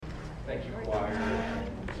Thank you, choir,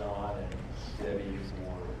 and John and Debbie,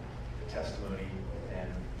 for the testimony and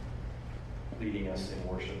leading us in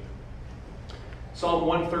worship. Psalm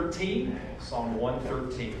 113. Psalm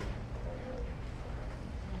 113.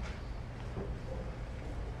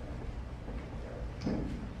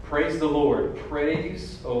 Praise the Lord.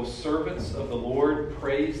 Praise, O servants of the Lord.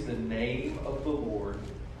 Praise the name of the Lord.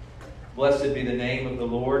 Blessed be the name of the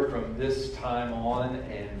Lord from this time on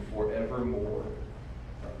and forevermore.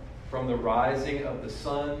 From the rising of the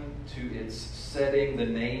sun to its setting, the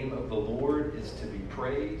name of the Lord is to be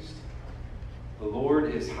praised. The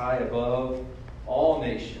Lord is high above all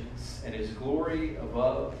nations, and his glory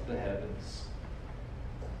above the heavens.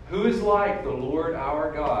 Who is like the Lord our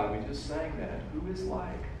God? We just sang that. Who is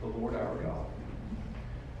like the Lord our God?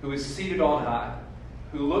 Who is seated on high,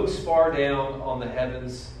 who looks far down on the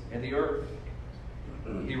heavens and the earth.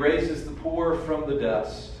 He raises the poor from the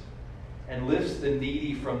dust and lifts the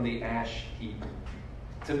needy from the ash heap,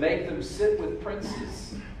 to make them sit with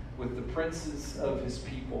princes, with the princes of his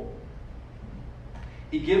people.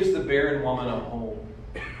 He gives the barren woman a home,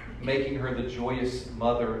 making her the joyous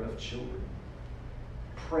mother of children.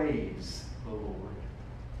 Praise the Lord.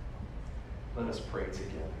 Let us pray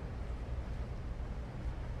together.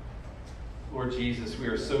 Lord Jesus, we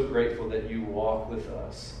are so grateful that you walk with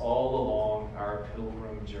us all along our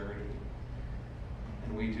pilgrim journey.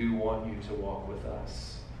 And we do want you to walk with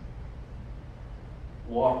us.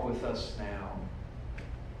 Walk with us now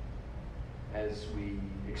as we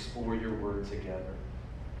explore your word together.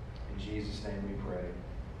 In Jesus' name we pray.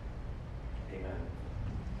 Amen.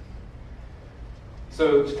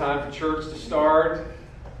 So it's time for church to start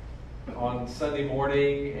on Sunday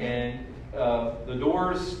morning, and the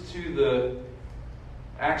doors to the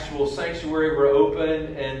actual sanctuary were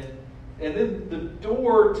open, and then the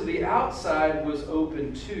door to the outside was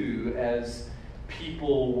open too as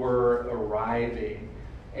people were arriving.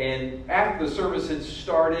 And after the service had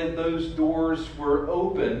started, those doors were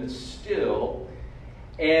open still.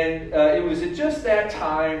 And it was at just that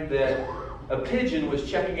time that a pigeon was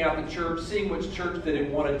checking out the church, seeing which church that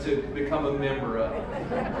it wanted to become a member of.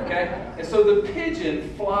 Okay? And so the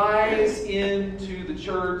pigeon flies into the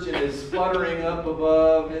church and is fluttering up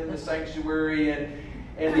above in the sanctuary, and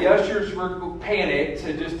the ushers were panicked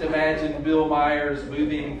to just imagine Bill Myers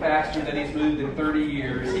moving faster than he's moved in 30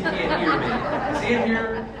 years. He can't hear me. Is he in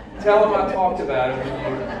here? Tell him I talked about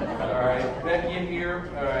him. All right. Becky in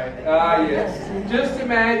here? All right. Ah, yes. Just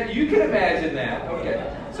imagine. You can imagine that.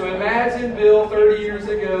 Okay. So imagine Bill 30 years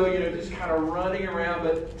ago, just kind of running around,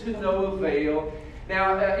 but to no avail.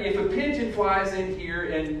 Now, if a pigeon flies in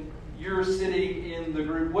here and you're sitting in the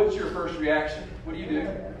group, what's your first reaction? What do you do?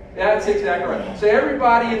 That's exactly right. So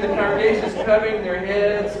everybody in the congregation is covering their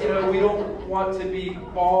heads. We don't want to be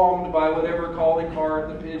bombed by whatever calling card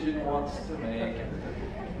the pigeon wants to make.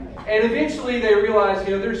 And eventually they realize,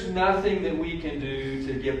 there's nothing that we can do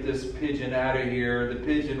to get this pigeon out of here. The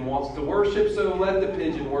pigeon wants to worship, so let the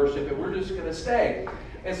pigeon worship, and we're just going to stay.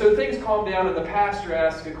 And so things calm down, and the pastor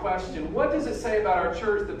asks a question. What does it say about our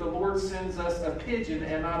church that the Lord sends us a pigeon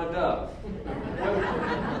and not a dove?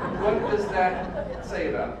 What does that say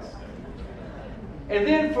about us? And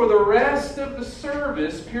then for the rest of the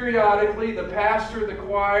service, periodically, the pastor, the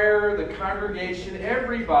choir, the congregation,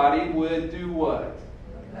 everybody would do what?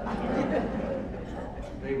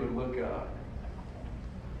 They would look up.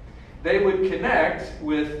 They would connect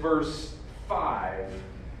with verse 5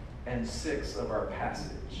 and 6 of our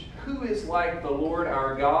passage. Who is like the Lord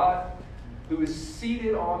our God, who is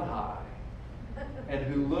seated on high, and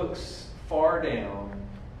who looks far down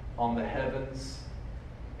on the heavens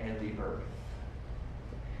and the earth?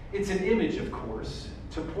 It's an image, of course,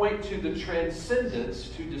 to point to the transcendence,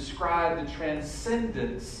 to describe the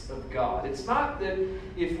transcendence of God. It's not that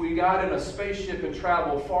if we got in a spaceship and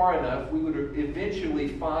traveled far enough, we would eventually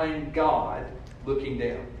find God looking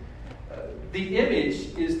down. The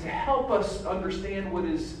image is to help us understand what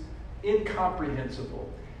is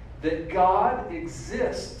incomprehensible, that God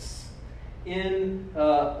exists in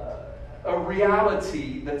a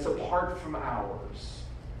reality that's apart from ours.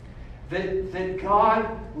 That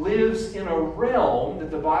God lives in a realm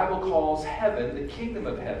that the Bible calls heaven, the kingdom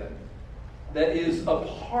of heaven, that is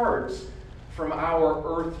apart from our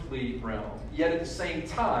earthly realm. Yet at the same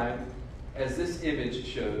time, as this image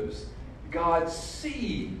shows, God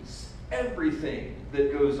sees everything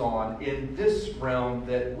that goes on in this realm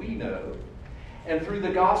that we know. And through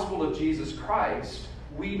the gospel of Jesus Christ,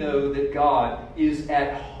 we know that God is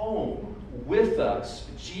at home with us,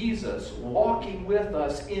 Jesus walking with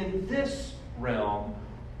us in this realm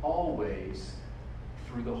always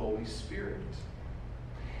through the Holy Spirit.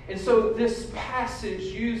 And so this passage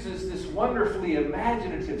uses this wonderfully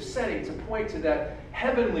imaginative setting to point to that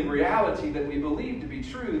heavenly reality that we believe to be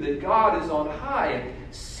true, that God is on high and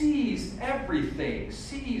sees everything,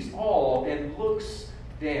 sees all, and looks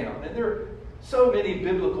down. And there are so many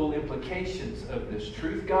biblical implications of this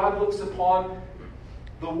truth. God looks upon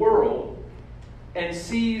the world and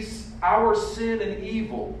sees our sin and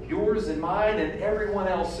evil, yours and mine and everyone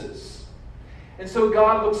else's. And so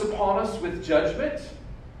God looks upon us with judgment,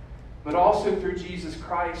 but also through Jesus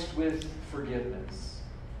Christ with forgiveness.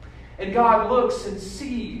 And God looks and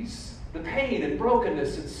sees the pain and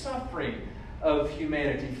brokenness and suffering of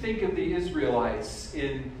humanity. Think of the Israelites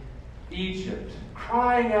in Egypt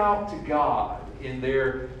crying out to God in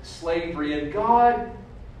their slavery, and God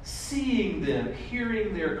seeing them,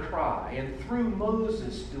 hearing their cry, and through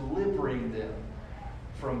Moses delivering them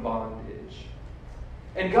from bondage.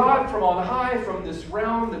 And God from on high, from this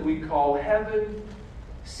realm that we call heaven,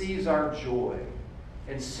 sees our joy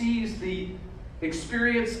and sees the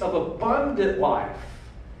experience of abundant life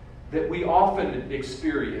that we often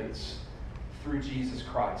experience through Jesus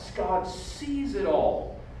Christ. God sees it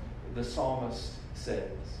all, the psalmist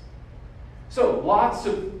says. So, lots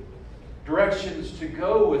of directions to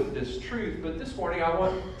go with this truth, but this morning I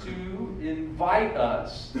want to invite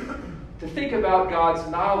us to think about God's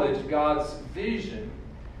knowledge, God's vision,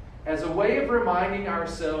 as a way of reminding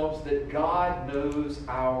ourselves that God knows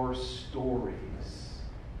our stories.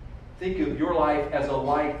 Think of your life as a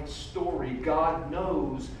life story. God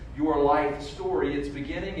knows your life story, its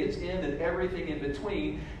beginning, its end, and everything in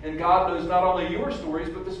between. And God knows not only your stories,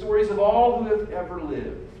 but the stories of all who have ever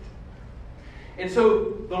lived. And so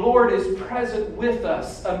the Lord is present with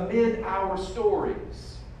us amid our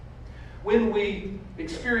stories. When we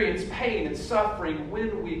experience pain and suffering,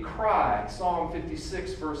 when we cry, Psalm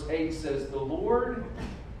 56 verse 8 says, the Lord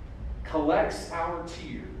collects our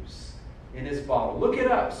tears in His bottle. Look it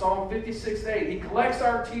up, Psalm 56 8. He collects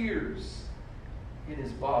our tears in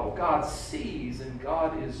His bottle. God sees and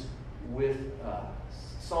God is with us.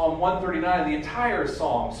 Psalm 139, the entire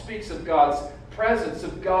psalm, speaks of God's presence,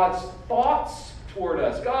 of God's thoughts toward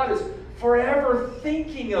us. God is forever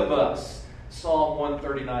thinking of us. Psalm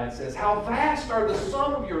 139 says, how vast are the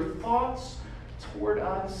sum of your thoughts toward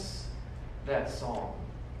us, that psalm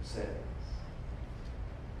says.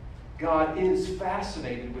 God is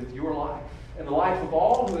fascinated with your life and the life of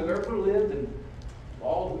all who have ever lived and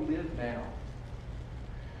all who live now.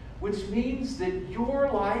 Which means that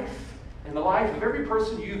your life and the life of every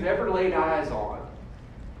person you've ever laid eyes on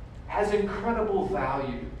has incredible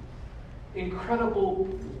value, incredible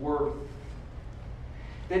worth.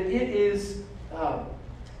 That it is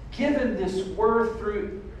given this worth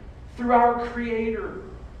through our Creator,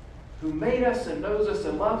 who made us and knows us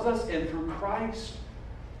and loves us, and through Christ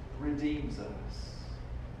redeems us.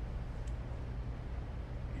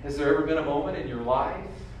 Has there ever been a moment in your life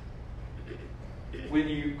when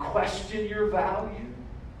you questioned your value?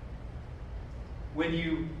 When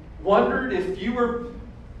you wondered if you were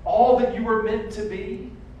all that you were meant to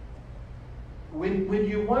be? When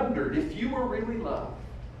you wondered if you were really loved?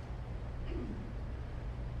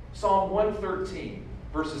 Psalm 113,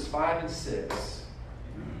 verses 5 and 6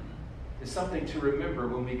 is something to remember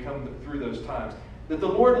when we come through those times. That the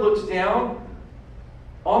Lord looks down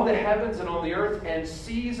on the heavens and on the earth and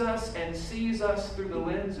sees us through the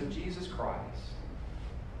lens of Jesus Christ,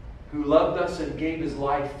 who loved us and gave His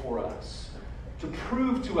life for us, to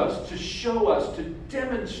prove to us, to show us, to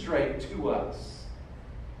demonstrate to us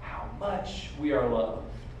how much we are loved,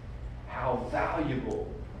 how valuable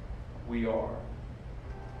we are.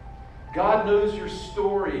 God knows your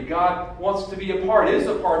story. God wants to be a part, is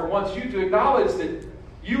a part, wants you to acknowledge that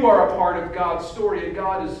you are a part of God's story and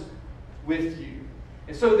God is with you.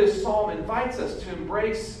 And so this psalm invites us to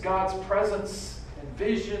embrace God's presence and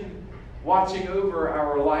vision watching over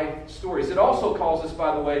our life stories. It also calls us,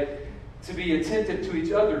 by the way, to be attentive to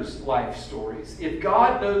each other's life stories. If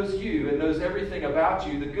God knows you and knows everything about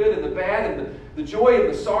you, the good and the bad and the joy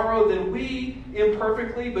and the sorrow, then we,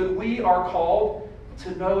 imperfectly, but we are called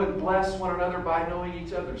to know and bless one another by knowing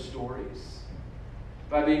each other's stories.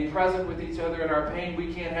 By being present with each other in our pain,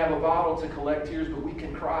 we can't have a bottle to collect tears, but we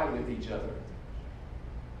can cry with each other.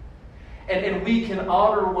 And we can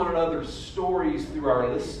honor one another's stories through our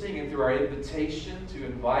listening and through our invitation to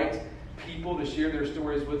invite people to share their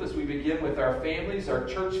stories with us. We begin with our families, our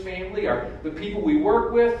church family, the people we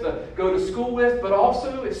work with, go to school with, but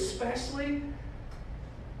also, especially,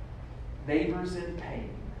 neighbors in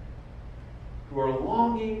pain who are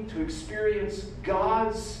longing to experience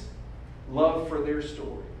God's love for their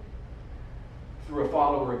story through a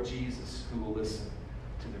follower of Jesus who will listen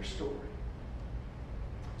to their story.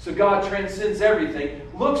 So God transcends everything,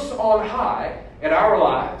 looks on high at our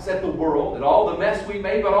lives, at the world, at all the mess we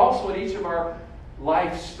made, but also at each of our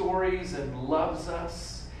life stories, and loves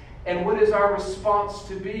us. And what is our response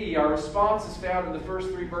to be? Our response is found in the first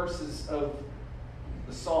 3 verses of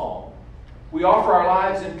the psalm. We offer our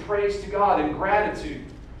lives in praise to God, in gratitude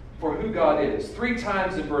for who God is. 3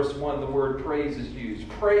 times in verse 1 the word praise is used.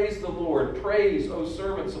 Praise the Lord. Praise, O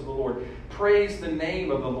servants of the Lord. Praise the name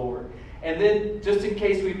of the Lord. And then, just in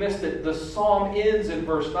case we missed it, the psalm ends in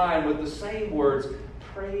verse 9 with the same words,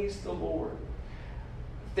 praise the Lord.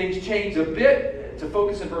 Things change a bit to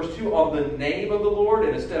focus in verse 2 on the name of the Lord,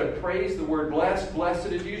 and instead of praise, the word blessed,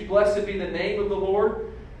 blessed is used. Blessed be the name of the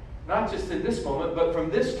Lord, not just in this moment, but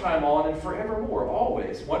from this time on and forevermore,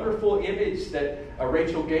 always. Wonderful image that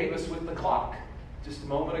Rachel gave us with the clock just a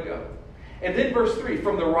moment ago. And then verse 3,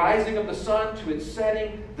 from the rising of the sun to its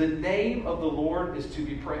setting, the name of the Lord is to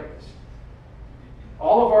be praised.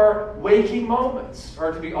 All of our waking moments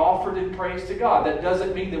are to be offered in praise to God. That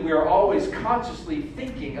doesn't mean that we are always consciously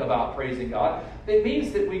thinking about praising God. It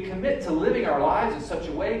means that we commit to living our lives in such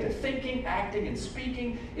a way, to thinking, acting, and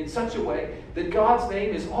speaking in such a way that God's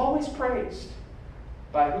name is always praised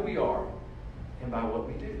by who we are and by what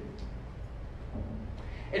we do.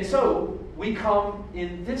 And so we come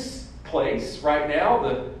in this place right now,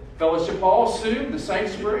 the Fellowship Hall, soon the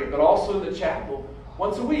sanctuary, but also the chapel.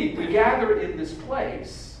 Once a week, we gather in this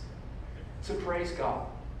place to praise God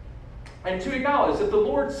and to acknowledge that the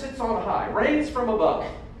Lord sits on high, reigns from above,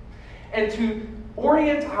 and to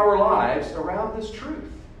orient our lives around this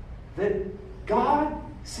truth that God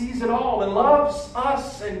sees it all and loves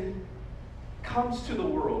us and comes to the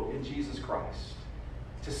world in Jesus Christ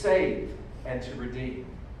to save and to redeem.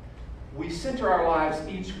 We center our lives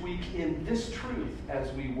each week in this truth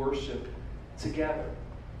as we worship together.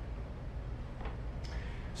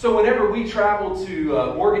 So whenever we travel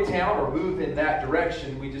to Morgantown or move in that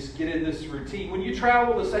direction, we just get in this routine. When you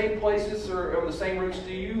travel the same places or the same routes,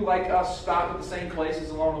 do you, like us, stop at the same places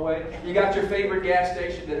along the way? You got your favorite gas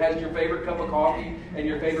station that has your favorite cup of coffee and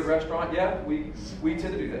your favorite restaurant? Yeah, we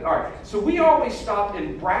tend to do that. All right, so we always stop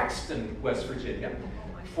in Braxton, West Virginia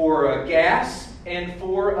for gas and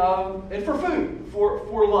for food,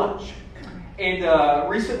 for lunch. And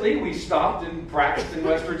recently we stopped in Braxton,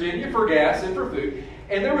 West Virginia for gas and for food.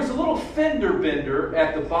 And there was a little fender bender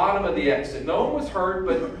at the bottom of the exit. No one was hurt,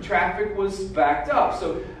 but traffic was backed up.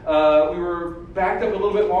 So we were backed up a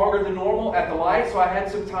little bit longer than normal at the light, so I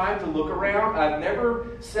had some time to look around. I've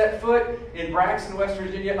never set foot in Braxton, West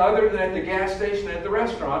Virginia, other than at the gas station and at the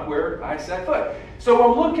restaurant where I set foot. So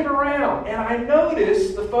I'm looking around, and I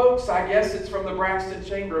noticed the folks, I guess it's from the Braxton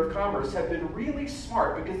Chamber of Commerce, have been really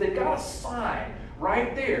smart because they've got a sign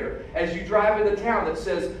right there as you drive into town that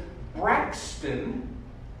says, Braxton,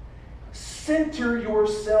 center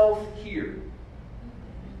yourself here.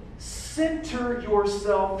 Center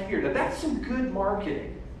yourself here. Now that's some good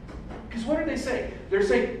marketing. Because what are they saying? They're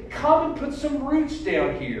saying, come and put some roots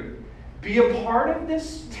down here. Be a part of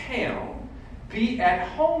this town. Be at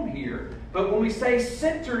home here. But when we say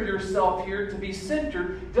center yourself here, to be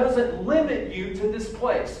centered doesn't limit you to this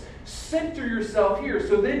place. Center yourself here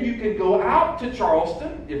so then you can go out to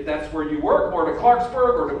Charleston, if that's where you work, or to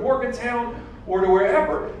Clarksburg, or to Morgantown, or to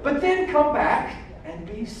wherever, but then come back and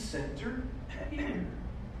be centered here.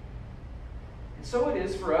 And so it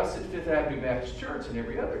is for us at Fifth Avenue Baptist Church and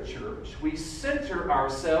every other church. We center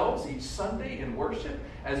ourselves each Sunday in worship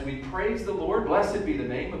as we praise the Lord. Blessed be the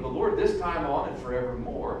name of the Lord this time on and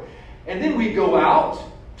forevermore. And then we go out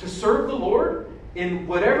to serve the Lord in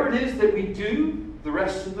whatever it is that we do the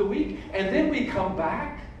rest of the week. And then we come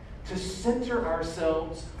back to center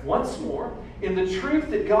ourselves once more in the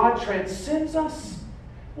truth that God transcends us,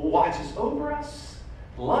 watches over us,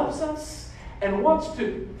 loves us, and wants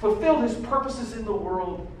to fulfill His purposes in the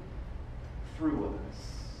world through us.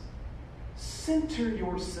 Center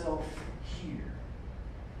yourself here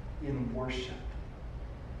in worship.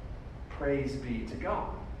 Praise be to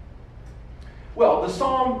God. Well, the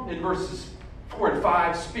psalm in verses 4 and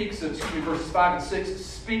 5 verses 5 and 6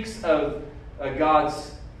 speaks of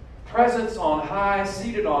God's presence on high,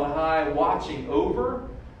 seated on high, watching over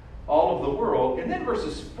all of the world. And then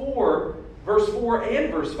verse 4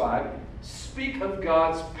 and verse 5 speak of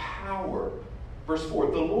God's power. Verse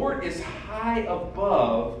 4, the Lord is high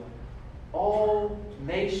above all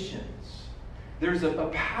nations. There's a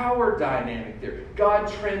power dynamic there. God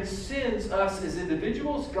transcends us as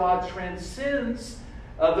individuals. God transcends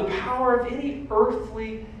the power of any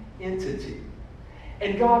earthly entity.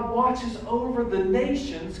 And God watches over the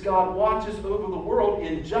nations. God watches over the world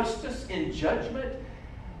in justice, in judgment,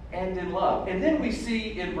 and in love. And then we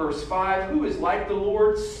see in verse 5, who is like the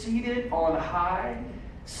Lord, seated on high.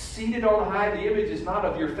 Seated on high, the image is not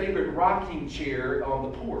of your favorite rocking chair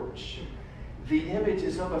on the porch. The image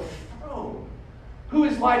is of a throne. Who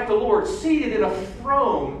is like the Lord, seated in a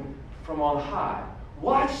throne from on high.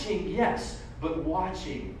 Watching, yes, but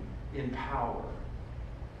watching in power.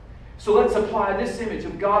 So let's apply this image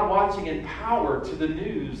of God watching in power to the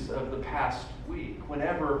news of the past week.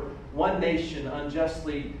 Whenever one nation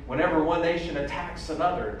attacks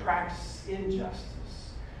another and practices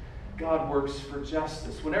injustice, God works for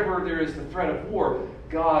justice. Whenever there is the threat of war,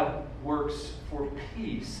 God works for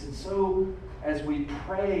peace. And so, as we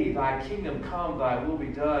pray, thy kingdom come, thy will be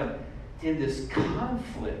done, in this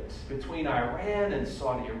conflict between Iran and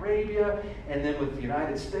Saudi Arabia, and then with the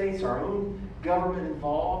United States, our own government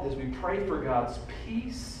involved, as we pray for God's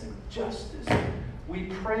peace and justice, we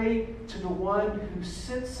pray to the one who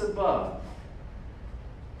sits above,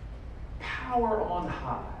 power on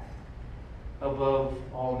high, above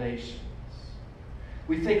all nations.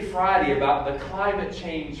 We think Friday about the climate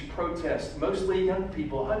change protest, mostly young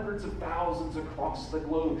people, hundreds of thousands across the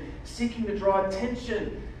globe, seeking to draw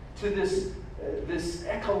attention to this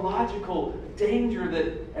ecological danger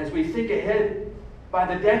that, as we think ahead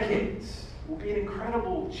by the decades, will be an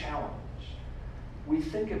incredible challenge. We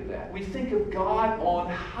think of that. We think of God on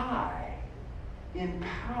high, in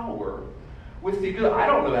power, with the good. I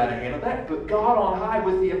don't know how to handle that, but God on high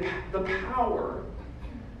with the power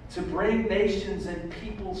to bring nations and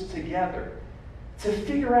peoples together, to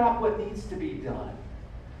figure out what needs to be done,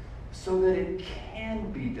 so that it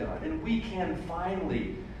can be done, and we can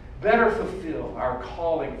finally better fulfill our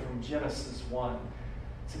calling from Genesis 1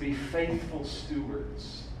 to be faithful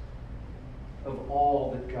stewards of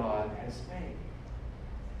all that God has made.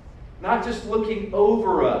 Not just looking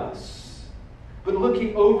over us, but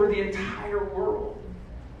looking over the entire world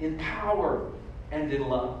in power and in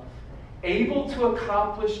love. Able to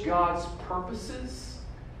accomplish God's purposes,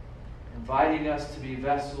 inviting us to be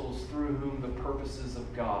vessels through whom the purposes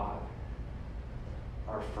of God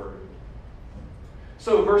are furthered.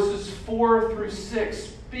 So verses 4 through 6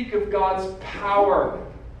 speak of God's power,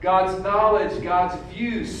 God's knowledge, God's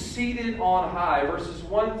view, seated on high. Verses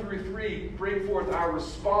 1 through 3 bring forth our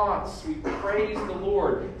response. We praise the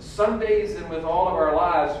Lord Sundays and with all of our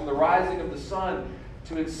lives, from the rising of the sun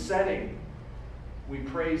to its setting. We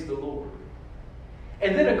praise the Lord.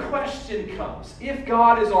 And then a question comes. If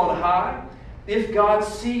God is on high, if God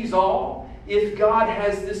sees all, if God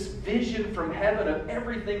has this vision from heaven of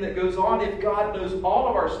everything that goes on, if God knows all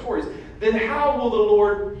of our stories, then how will the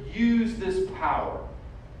Lord use this power?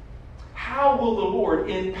 How will the Lord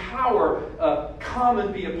in power come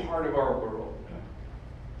and be a part of our world?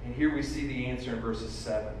 And here we see the answer in verses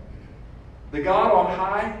 7. The God on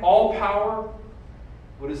high, all power,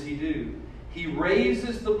 what does he do? He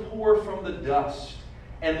raises the poor from the dust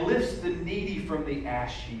and lifts the needy from the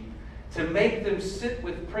ash heap, to make them sit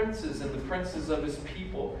with princes and the princes of his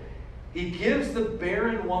people. He gives the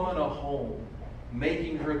barren woman a home,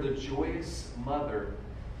 making her the joyous mother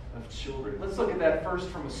of children. Let's look at that first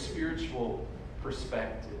from a spiritual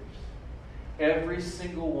perspective. Every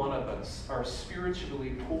single one of us are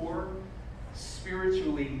spiritually poor,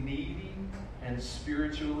 spiritually needy, and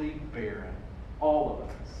spiritually barren. All of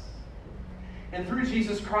us. And through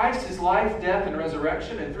Jesus Christ, his life, death, and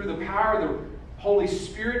resurrection, and through the power of the Holy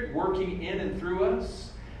Spirit working in and through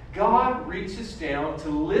us, God reaches down to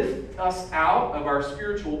lift us out of our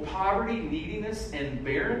spiritual poverty, neediness, and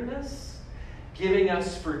barrenness, giving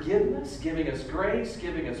us forgiveness, giving us grace,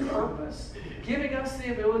 giving us purpose, giving us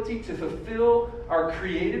the ability to fulfill our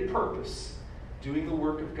created purpose, doing the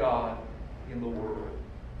work of God in the world.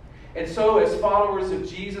 And so, as followers of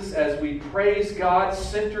Jesus, as we praise God,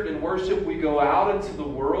 centered in worship, we go out into the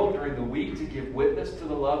world during the week to give witness to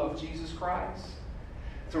the love of Jesus Christ,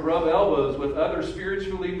 to rub elbows with other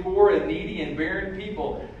spiritually poor and needy and barren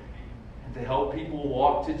people, and to help people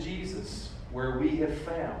walk to Jesus, where we have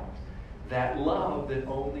found that love that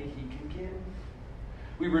only he can give.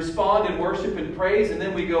 We respond in worship and praise, and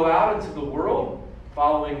then we go out into the world,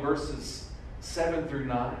 following verses 7 through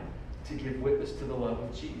 9, to give witness to the love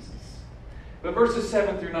of Jesus. But verses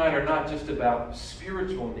 7 through 9 are not just about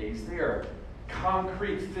spiritual needs. They are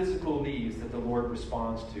concrete physical needs that the Lord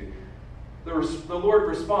responds to. The Lord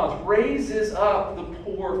responds, raises up the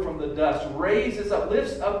poor from the dust, raises up,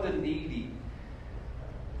 lifts up the needy,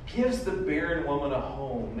 gives the barren woman a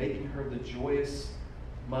home, making her the joyous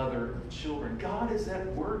mother of children. God is at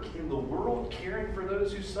work in the world, caring for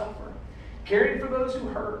those who suffer, caring for those who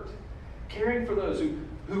hurt, caring for those who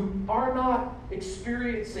are not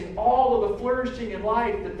experiencing all of the flourishing in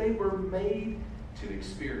life that they were made to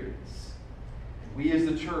experience. And we as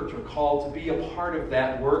the church are called to be a part of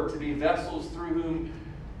that work, to be vessels through whom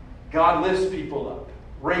God lifts people up,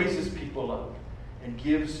 raises people up, and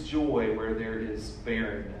gives joy where there is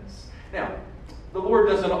barrenness. Now, the Lord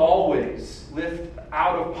doesn't always lift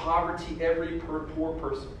out of poverty every poor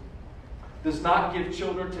person. Does not give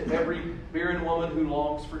children to every barren woman who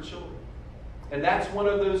longs for children. And that's one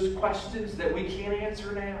of those questions that we can't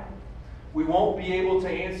answer now. We won't be able to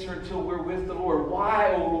answer until we're with the Lord.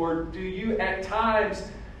 Why, O Lord, do you at times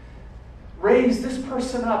raise this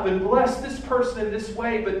person up and bless this person in this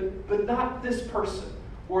way, but not this person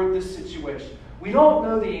or this situation? We don't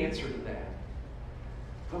know the answer to that.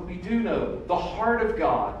 But we do know the heart of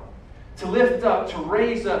God to lift up, to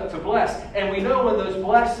raise up, to bless. And we know when those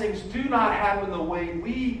blessings do not happen the way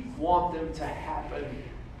we want them to happen.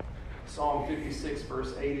 Psalm 56,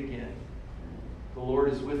 verse 8 again. The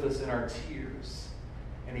Lord is with us in our tears,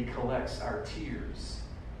 and He collects our tears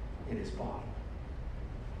in His bottle.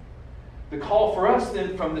 The call for us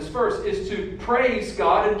then from this verse is to praise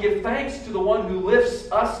God and give thanks to the one who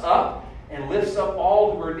lifts us up and lifts up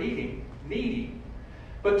all who are needy,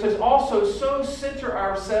 but to also so center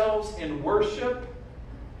ourselves in worship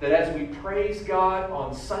that as we praise God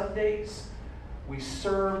on Sundays, we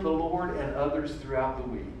serve the Lord and others throughout the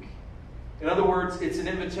week. In other words, it's an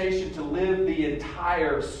invitation to live the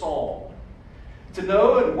entire psalm. To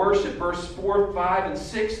know and worship, verse 4, 5, and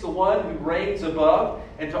 6, the one who reigns above,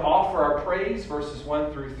 and to offer our praise, verses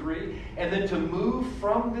 1 through 3, and then to move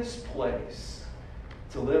from this place,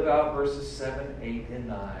 to live out verses 7, 8, and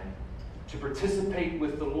 9, to participate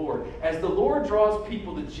with the Lord. As the Lord draws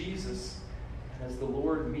people to Jesus, and as the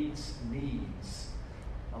Lord meets needs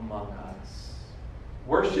among us.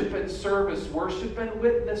 Worship and service, worship and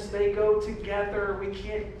witness, they go together. We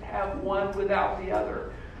can't have one without the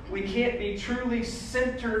other. We can't be truly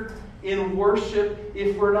centered in worship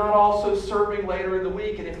if we're not also serving later in the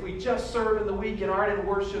week. And if we just serve in the week and aren't in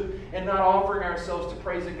worship and not offering ourselves to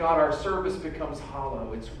praising God, our service becomes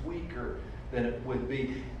hollow. It's weaker than it would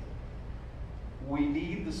be. We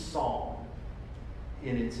need the psalm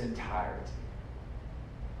in its entirety.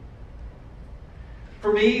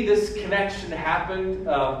 For me, this connection happened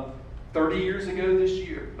 30 years ago this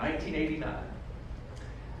year, 1989.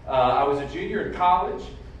 I was a junior in college,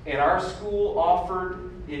 and our school offered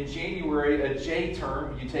in January a J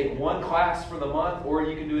term. You take one class for the month, or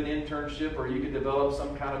you can do an internship, or you can develop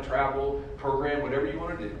some kind of travel program, whatever you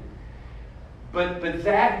want to do. But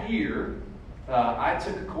that year, I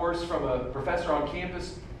took a course from a professor on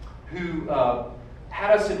campus who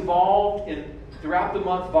had us involved in throughout the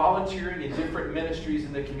month volunteering in different ministries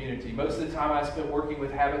in the community. Most of the time I spent working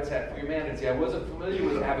with Habitat for Humanity. I wasn't familiar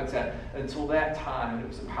with Habitat until that time, and it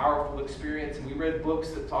was a powerful experience. And we read books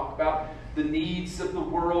that talk about the needs of the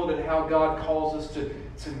world and how God calls us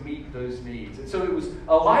to meet those needs. And so it was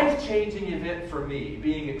a life-changing event for me,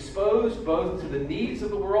 being exposed both to the needs of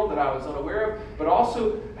the world that I was unaware of, but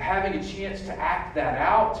also having a chance to act that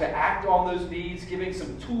out, to act on those needs, giving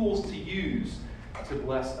some tools to use to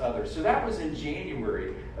bless others. So that was in January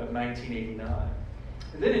of 1989.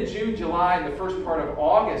 And then in June, July, and the first part of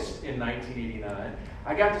August in 1989,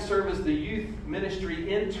 I got to serve as the youth ministry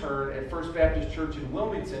intern at First Baptist Church in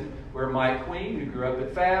Wilmington, where Mike Queen, who grew up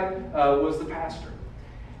at Fab, was the pastor.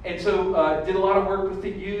 And so did a lot of work with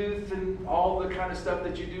the youth and all the kind of stuff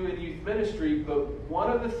that you do in youth ministry. But one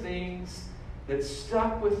of the things that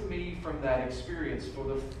stuck with me from that experience for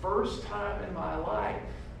the first time in my life,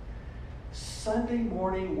 Sunday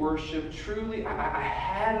morning worship, truly, I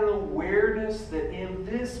had an awareness that in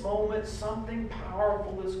this moment something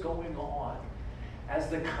powerful is going on as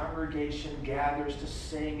the congregation gathers to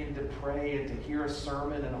sing and to pray and to hear a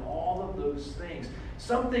sermon and all of those things.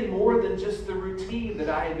 Something more than just the routine that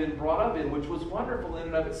I had been brought up in, which was wonderful in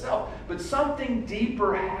and of itself. But something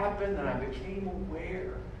deeper happened, and I became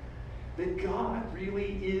aware that God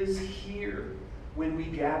really is here when we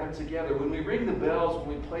gather together, when we ring the bells,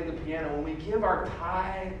 when we play the piano, when we give our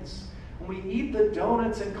tithes, when we eat the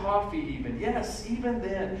donuts and coffee even. Yes, even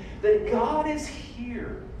then, that God is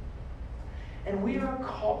here. And we are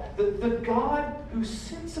called, the God who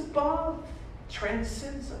sits above,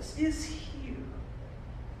 transcends us, is here,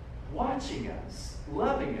 watching us,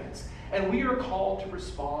 loving us. And we are called to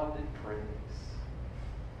respond in praise.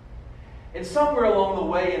 And somewhere along the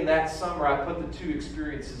way in that summer, I put the two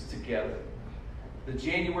experiences together. The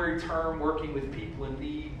January term, working with people in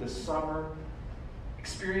need. The summer,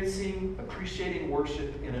 experiencing, appreciating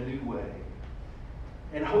worship in a new way.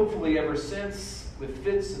 And hopefully ever since, with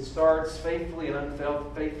fits and starts, faithfully and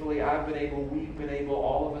unfaithfully, I've been able, we've been able,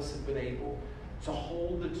 all of us have been able to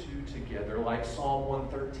hold the two together like Psalm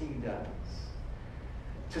 113 does.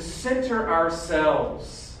 to center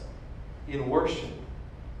ourselves in worship,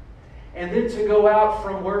 and then to go out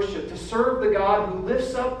from worship to serve the God who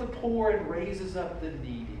lifts up the poor and raises up the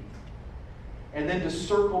needy, and then to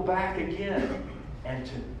circle back again and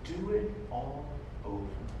to do it all over.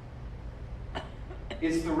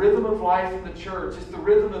 It's the rhythm of life in the church. It's the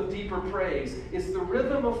rhythm of deeper praise. It's the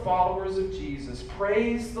rhythm of followers of Jesus.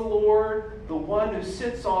 Praise the Lord, the one who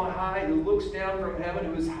sits on high, who looks down from heaven,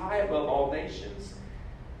 who is high above all nations,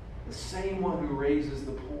 the same one who raises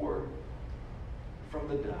the poor from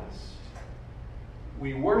the dust.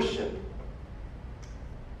 We worship,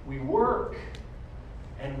 we work,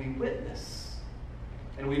 and we witness.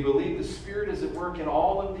 And we believe the Spirit is at work in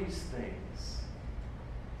all of these things.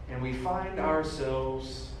 And we find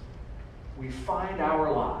ourselves, we find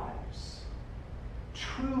our lives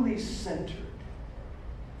truly centered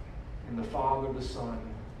in the Father, the Son,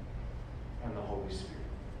 and the Holy Spirit.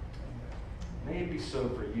 May it be so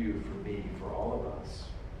for you, for me, for all of us.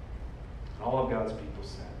 And all of God's people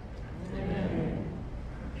said. Amen.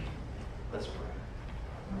 Let's pray.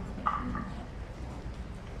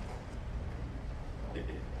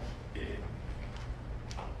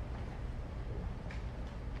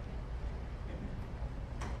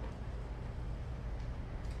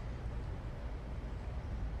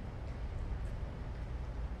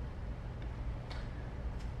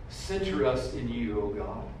 Center us in you, O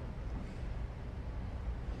God.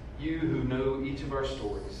 You who know each of our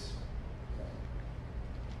stories.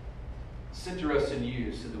 Center us in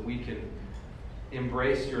you so that we can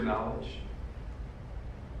embrace your knowledge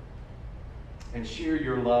and share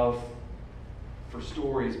your love for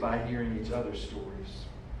stories by hearing each other's stories.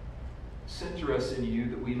 Center us in you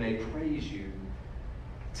that we may praise you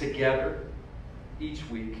together each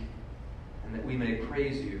week, and that we may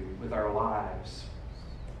praise you with our lives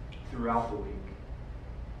throughout the week.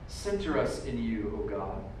 Center us in you, O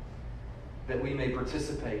God, that we may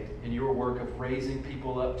participate in your work of raising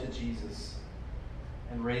people up to Jesus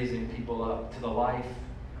and raising people up to the life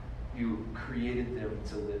you created them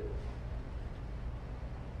to live.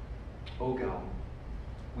 O God,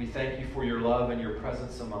 we thank you for your love and your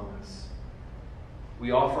presence among us.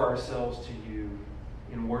 We offer ourselves to you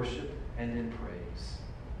in worship and in praise.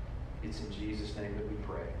 It's in Jesus' name that we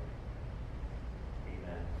pray.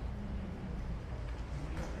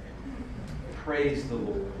 Praise the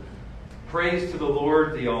Lord. Praise to the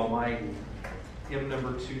Lord the Almighty. Hymn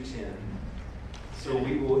number 210. So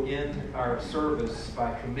we will end our service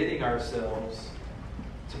by committing ourselves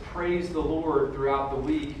to praise the Lord throughout the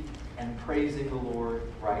week and praising the Lord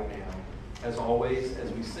right now. As always,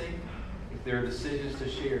 as we sing, if there are decisions to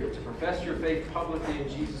share, to profess your faith publicly in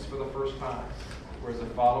Jesus for the first time, or as a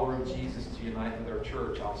follower of Jesus to unite with our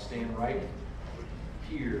church, I'll stand right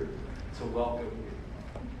here to welcome you.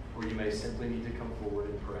 Or you may simply need to come forward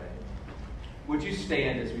and pray. Would you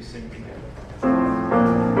stand as we sing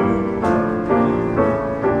together?